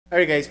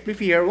Alright guys,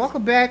 Spliffy here.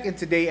 Welcome back, and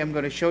today I'm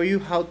going to show you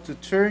how to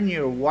turn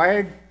your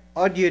wired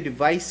audio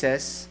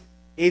devices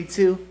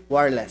into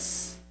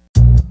wireless.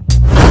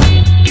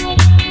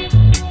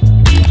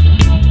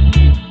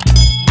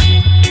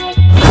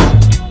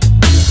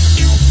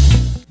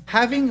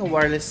 Having a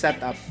wireless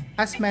setup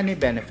has many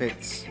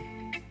benefits.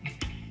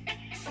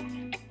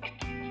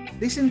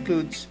 This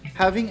includes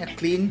having a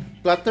clean,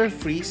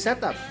 clutter-free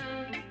setup.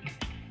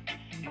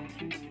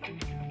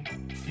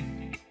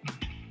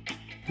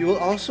 You will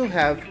also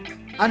have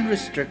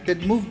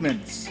unrestricted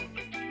movements.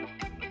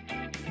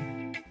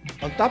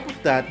 On top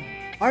of that,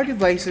 our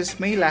devices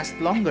may last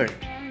longer.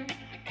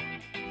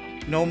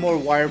 No more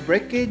wire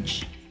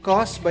breakage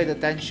caused by the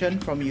tension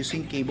from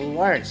using cable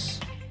wires.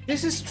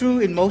 This is true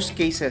in most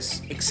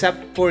cases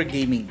except for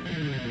gaming.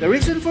 The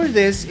reason for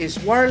this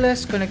is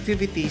wireless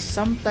connectivity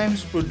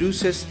sometimes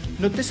produces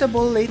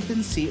noticeable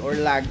latency or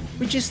lag,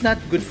 which is not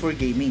good for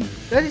gaming.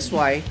 That is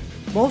why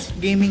most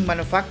gaming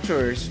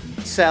manufacturers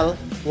sell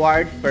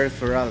wired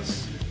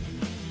peripherals.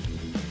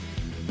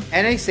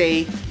 And I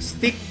say,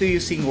 stick to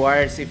using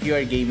wires if you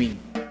are gaming.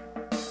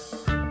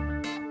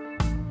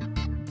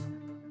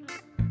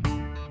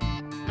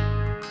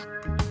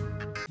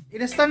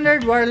 In a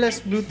standard wireless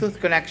Bluetooth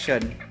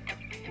connection,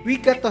 we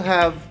got to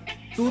have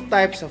two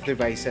types of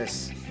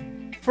devices.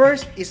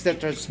 First is the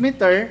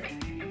transmitter,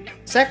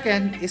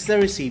 second is the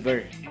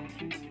receiver.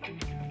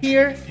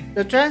 Here,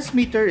 the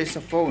transmitter is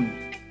a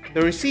phone.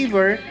 The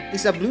receiver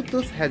is a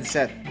Bluetooth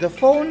headset. The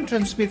phone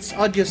transmits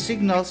audio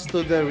signals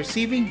to the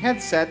receiving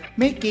headset,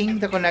 making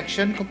the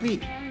connection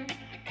complete.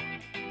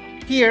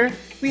 Here,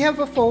 we have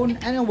a phone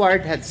and a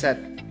wired headset.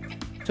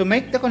 To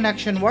make the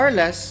connection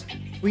wireless,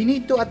 we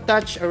need to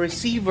attach a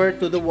receiver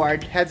to the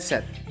wired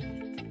headset.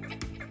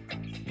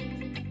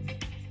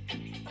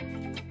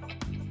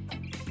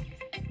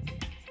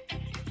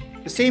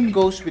 The same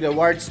goes with the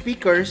wired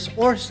speakers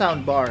or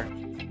soundbar.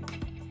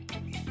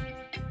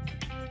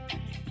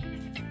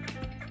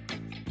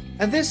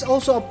 And this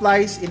also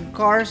applies in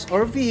cars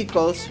or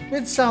vehicles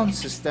with sound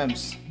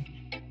systems.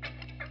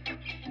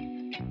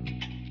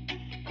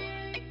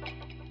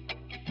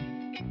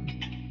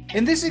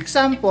 In this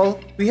example,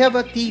 we have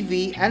a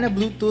TV and a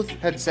Bluetooth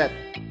headset.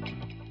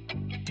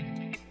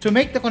 To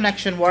make the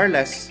connection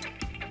wireless,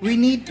 we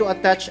need to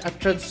attach a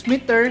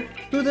transmitter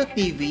to the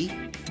TV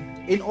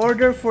in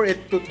order for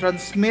it to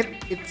transmit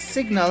its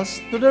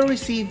signals to the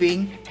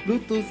receiving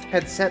Bluetooth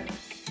headset.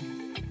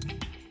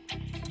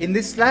 In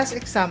this last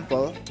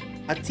example,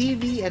 a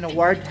TV and a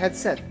wired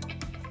headset.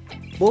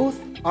 Both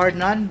are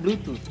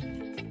non-Bluetooth.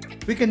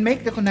 We can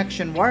make the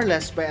connection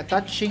wireless by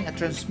attaching a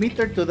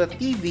transmitter to the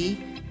TV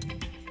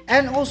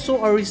and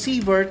also a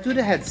receiver to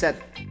the headset.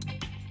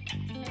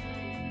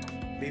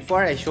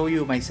 Before I show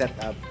you my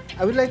setup,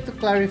 I would like to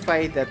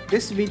clarify that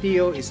this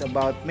video is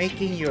about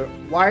making your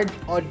wired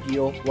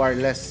audio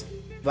wireless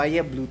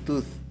via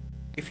Bluetooth.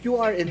 If you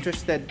are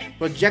interested in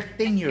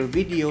projecting your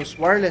videos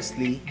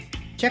wirelessly,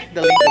 check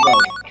the link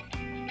above.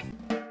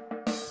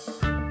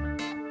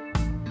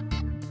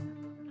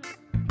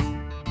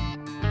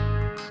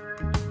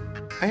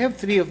 I have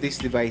 3 of these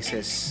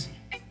devices,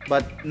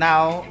 but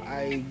now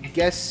I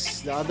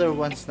guess the other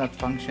one's not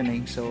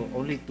functioning, so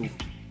only 2.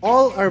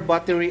 All are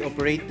battery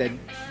operated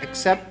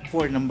except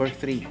for number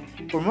 3.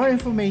 For more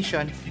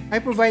information, I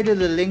provided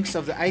the links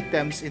of the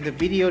items in the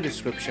video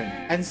description.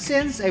 And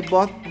since I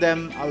bought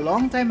them a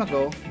long time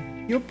ago,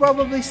 you'll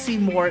probably see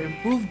more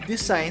improved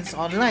designs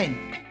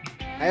online.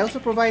 I also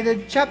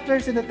provided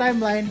chapters in the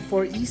timeline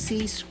for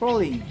easy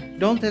scrolling.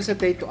 Don't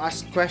hesitate to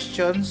ask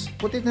questions,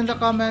 put it in the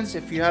comments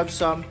if you have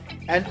some.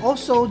 And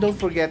also, don't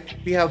forget,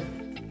 we have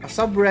a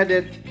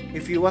subreddit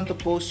if you want to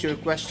post your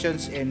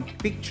questions in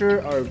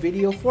picture or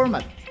video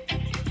format.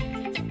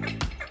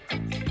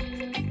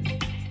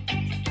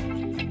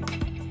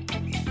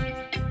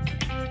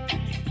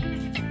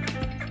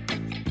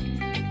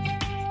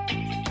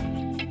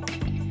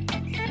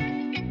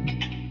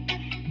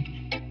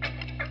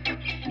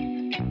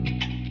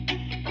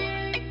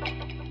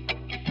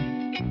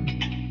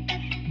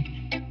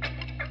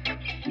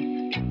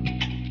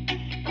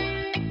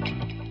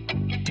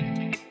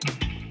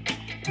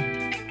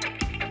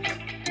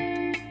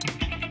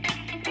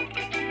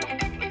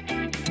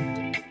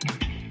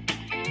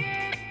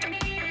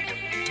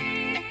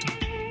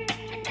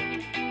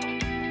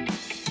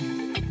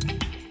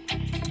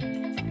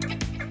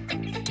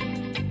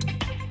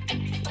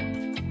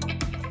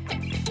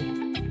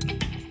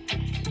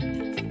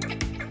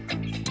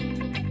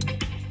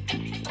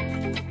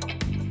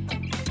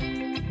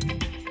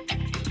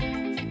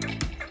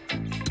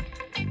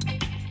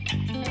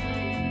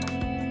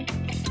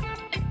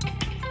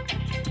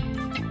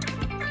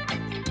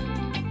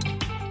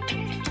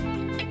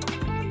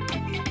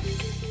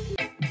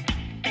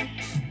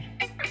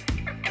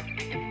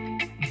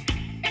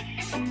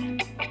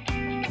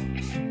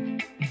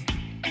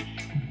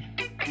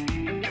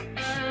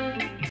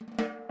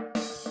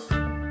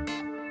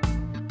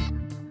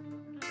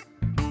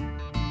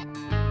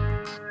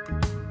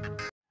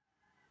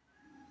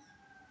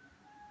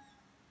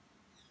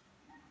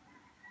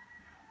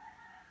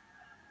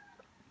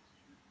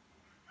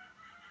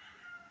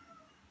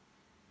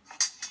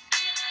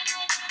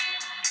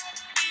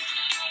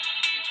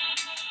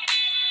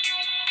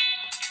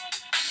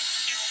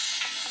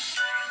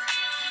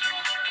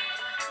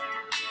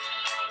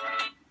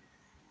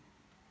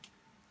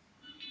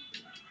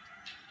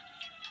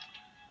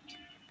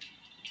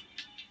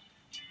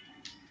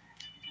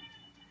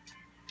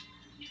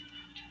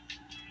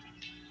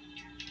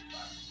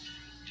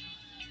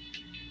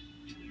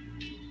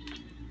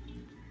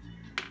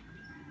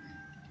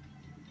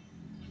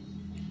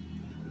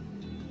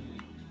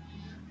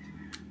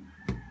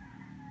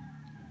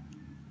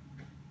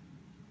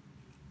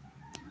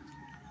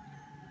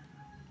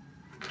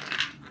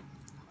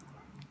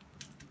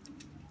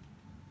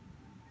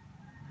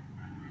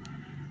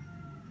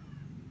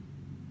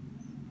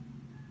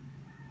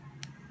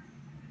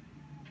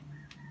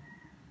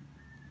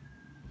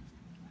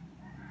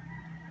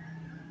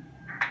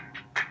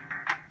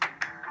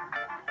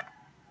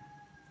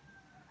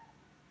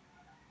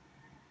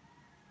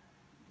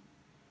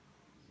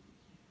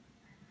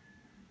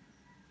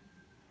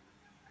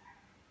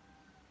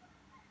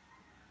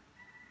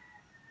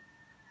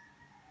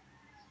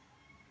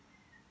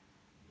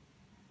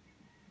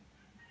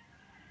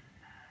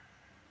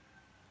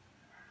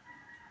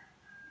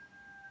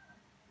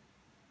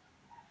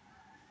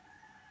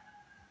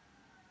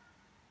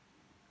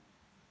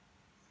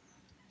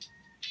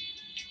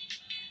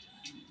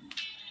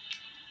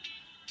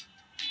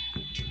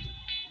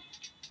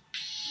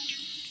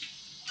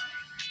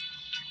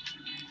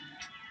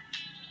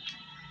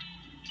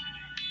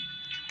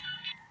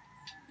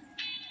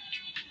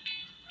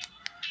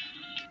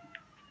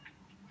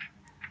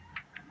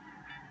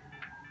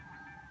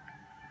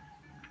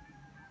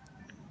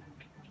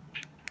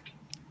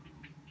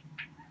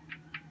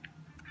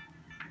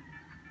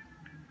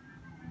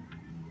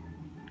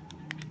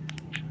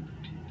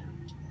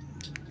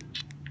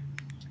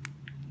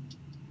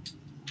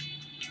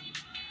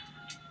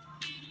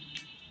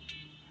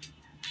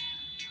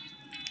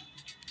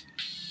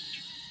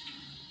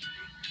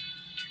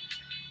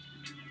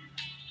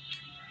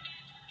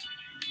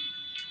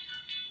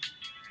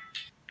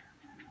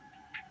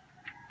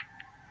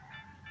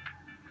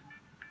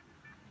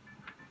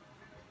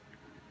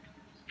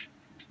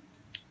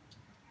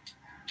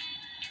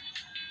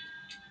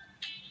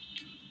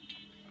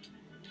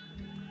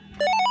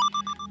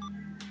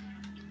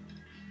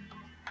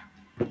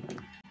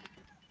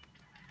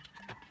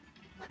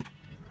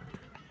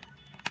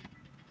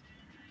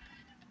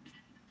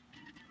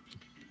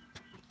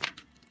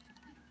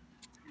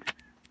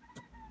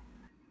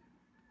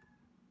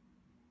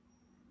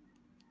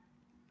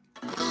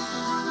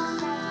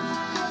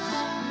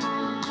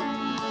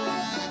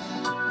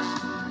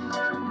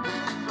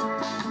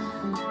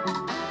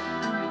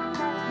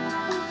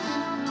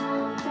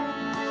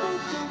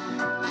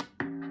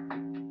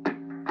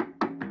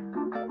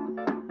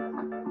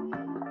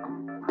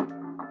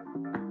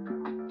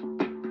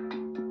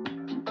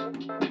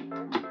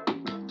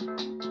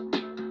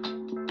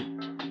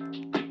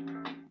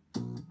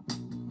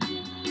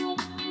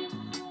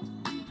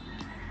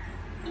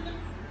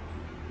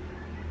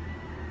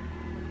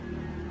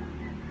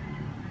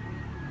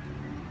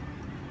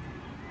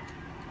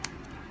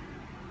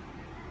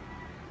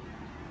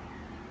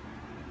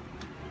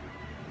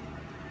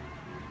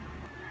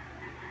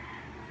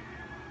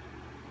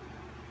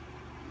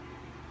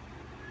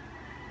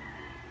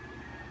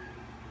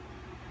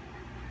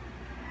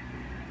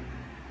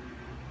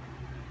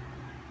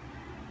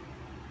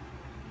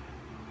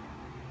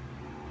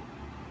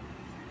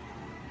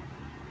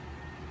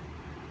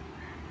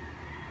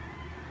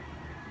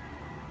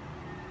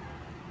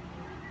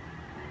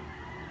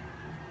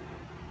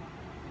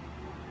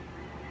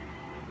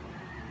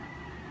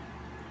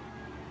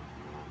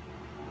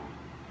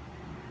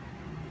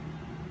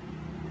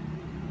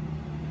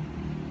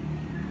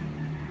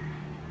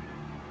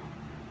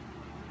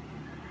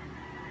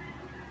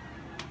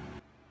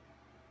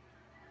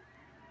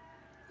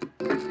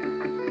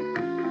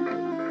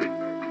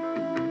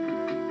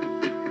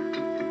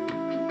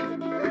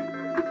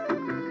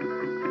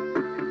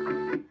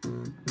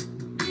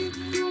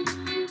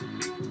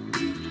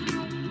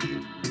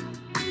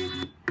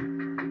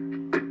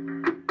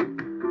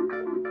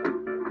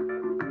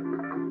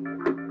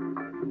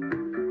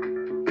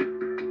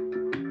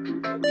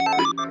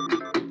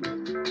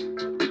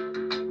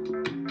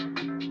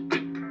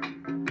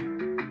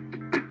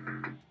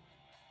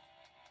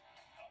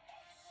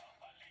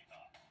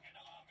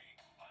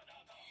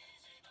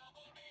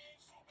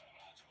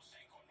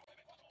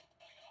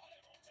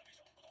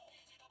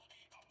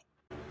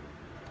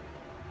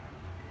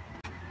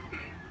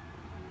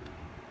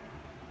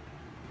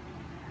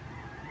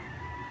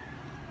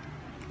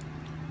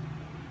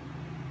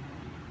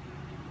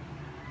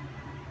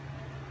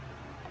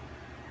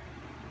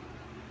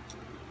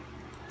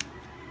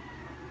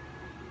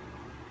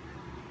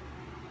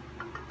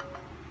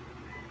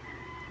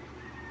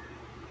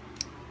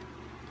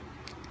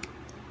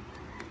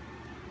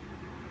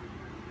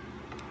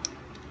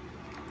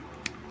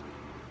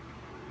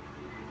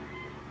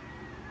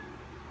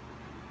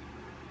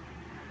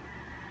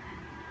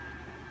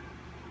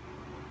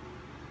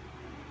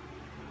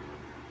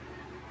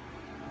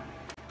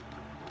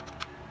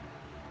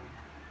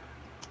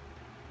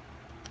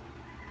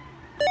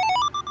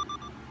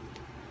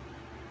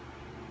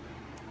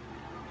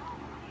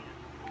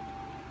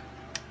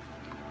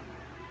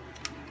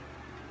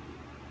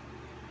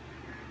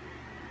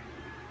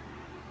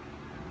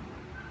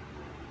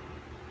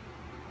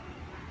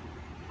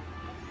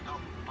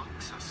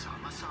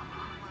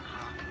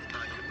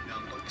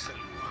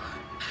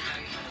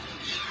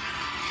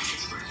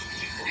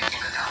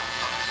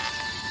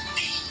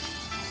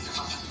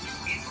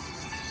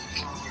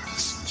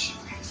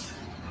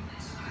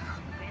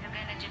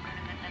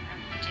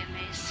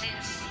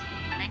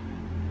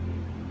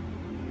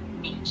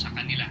 Sa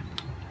kanila.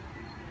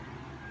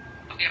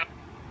 Pakirap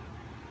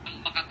ang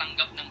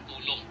makatanggap ng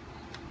tulong.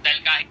 Dahil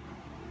kahit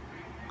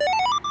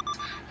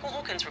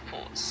Hawkins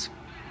reports.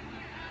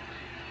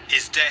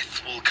 His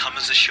death will come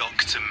as a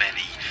shock to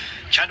many.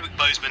 Chadwick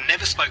Boseman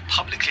never spoke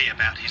publicly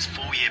about his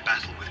 4-year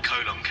battle with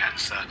colon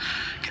cancer,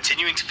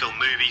 continuing to film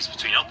movies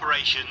between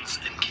operations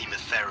and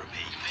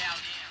chemotherapy.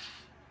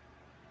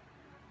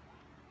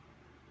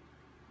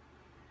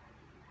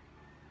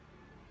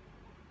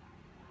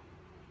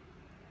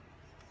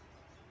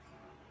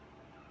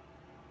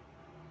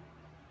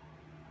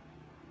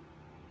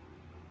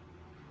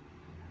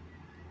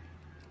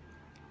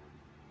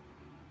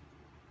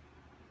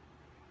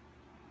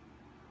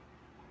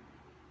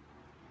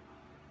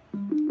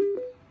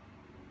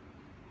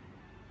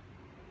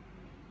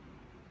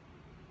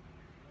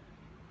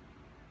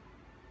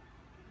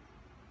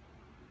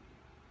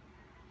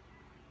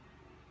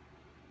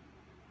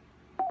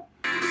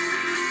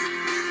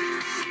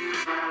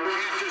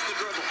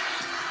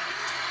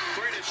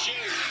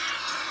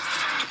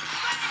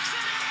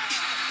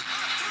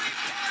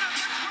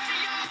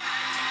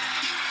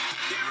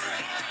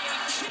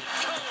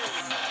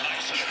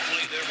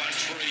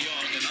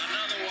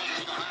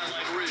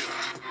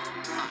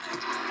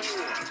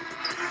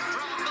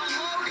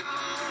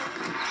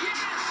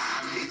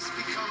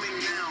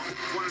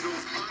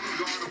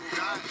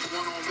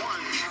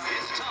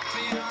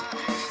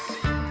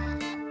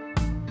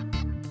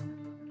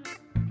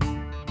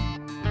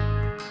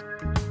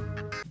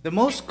 The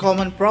most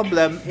common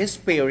problem is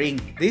pairing.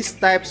 These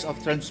types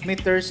of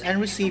transmitters and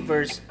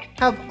receivers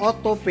have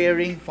auto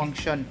pairing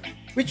function,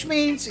 which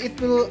means it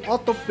will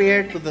auto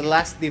pair to the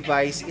last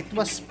device it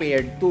was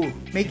paired to,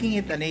 making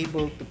it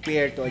unable to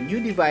pair to a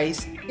new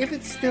device if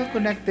it's still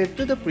connected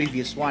to the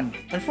previous one.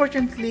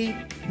 Unfortunately,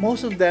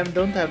 most of them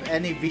don't have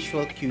any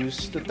visual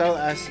cues to tell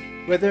us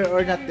whether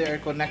or not they are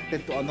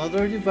connected to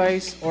another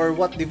device or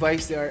what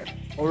device they are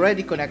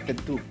already connected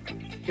to.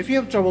 If you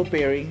have trouble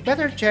pairing,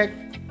 better check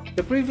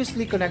the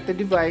previously connected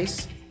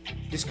device,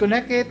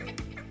 disconnect it,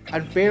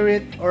 unpair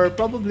it, or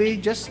probably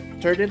just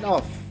turn it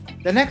off.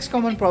 The next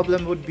common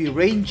problem would be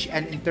range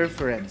and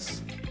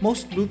interference.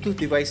 Most Bluetooth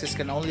devices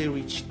can only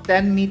reach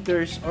 10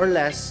 meters or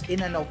less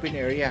in an open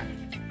area,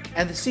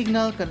 and the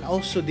signal can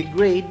also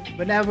degrade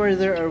whenever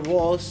there are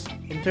walls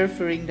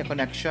interfering the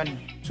connection.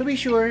 So be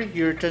sure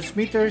your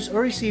transmitters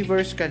or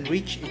receivers can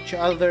reach each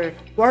other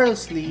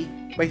wirelessly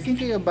by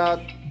thinking about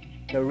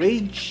the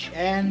range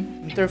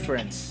and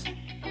interference.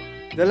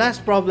 The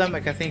last problem I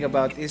can think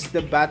about is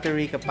the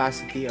battery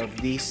capacity of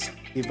these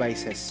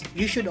devices.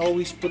 You should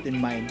always put in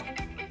mind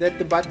that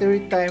the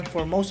battery time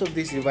for most of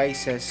these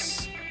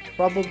devices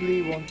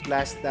probably won't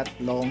last that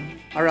long,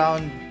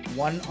 around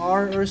 1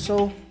 hour or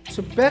so.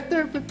 So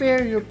better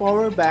prepare your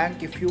power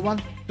bank if you want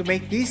to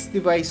make these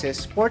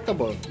devices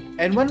portable.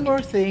 And one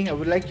more thing, I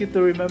would like you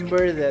to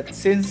remember that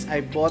since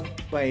I bought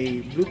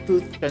my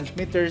Bluetooth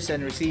transmitters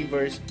and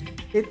receivers,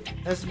 it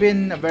has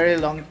been a very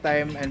long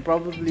time, and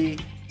probably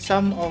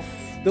some of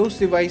those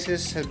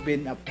devices have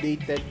been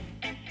updated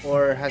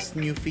or has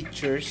new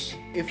features.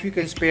 If you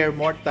can spare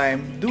more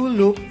time, do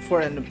look for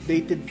an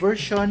updated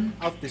version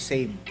of the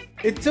same.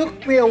 It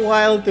took me a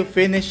while to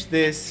finish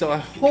this, so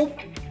I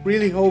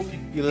really hope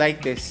you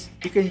like this.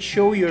 You can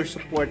show your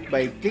support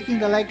by clicking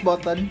the like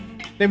button.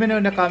 Let me know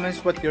in the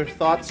comments what your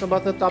thoughts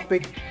about the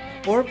topic,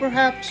 or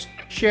perhaps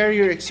share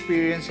your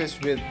experiences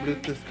with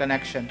Bluetooth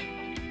connection.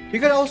 You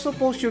can also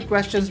post your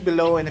questions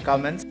below in the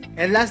comments.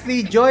 And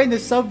lastly, join the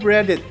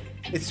subreddit.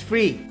 It's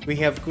free. We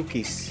have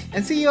cookies.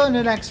 And see you on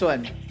the next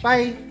one.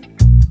 Bye!